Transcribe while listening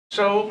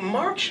So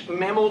March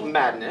Mammal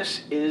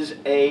Madness is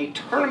a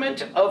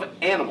tournament of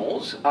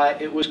animals.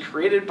 It was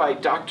created by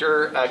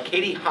Dr.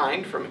 Katie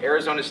Hind from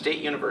Arizona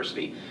State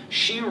University.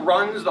 She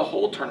runs the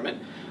whole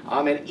tournament,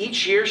 and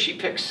each year she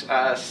picks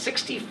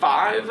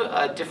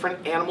 65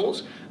 different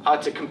animals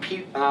to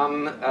compete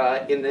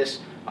in this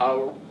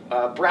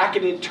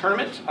bracketed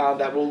tournament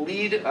that will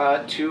lead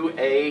to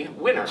a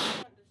winner.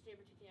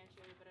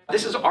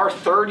 This is our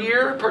third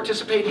year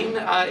participating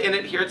in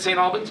it here at St.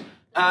 Albans.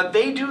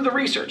 They do the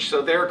research,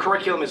 so their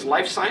curriculum is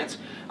life science,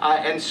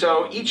 and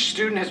so each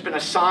student has been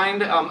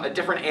assigned a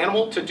different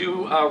animal to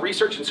do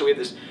research, and so we have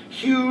this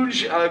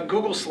huge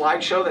Google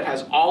slideshow that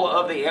has all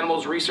of the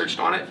animals researched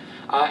on it,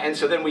 and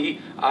so then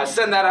we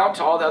send that out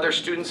to all the other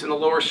students in the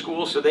lower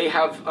school so they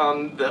have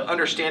the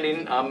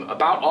understanding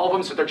about all of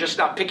them, so they're just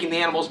not picking the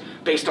animals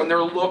based on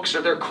their looks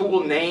or their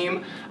cool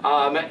name,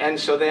 and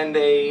so then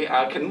they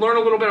can learn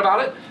a little bit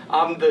about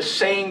it. The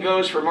saying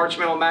goes for March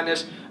Mammal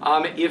Madness,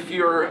 if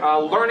you're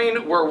learning,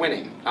 we're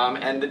winning.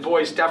 And the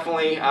boys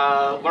definitely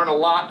learn a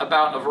lot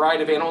about a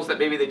variety of animals that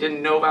maybe they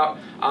didn't know about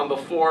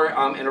before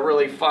in a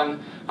really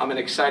fun and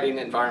exciting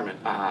environment.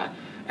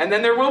 And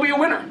then there will be a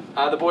winner.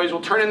 The boys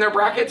will turn in their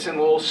brackets and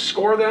we'll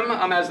score them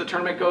as the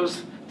tournament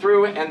goes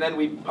through, and then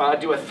we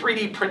do a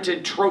 3D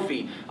printed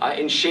trophy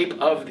in shape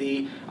of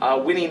the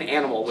winning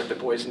animal with the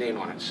boy's name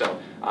on it. So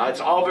it's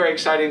all very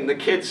exciting. The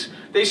kids,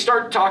 they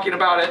start talking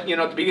about it, you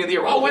know, at the beginning of the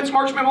year. Oh, when's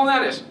March Mammal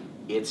Madness?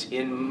 It's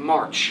in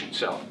March.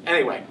 So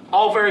anyway,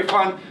 all very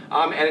fun,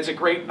 and it's a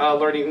great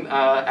learning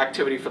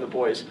activity for the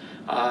boys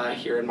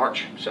here in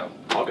March. So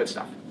all good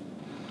stuff.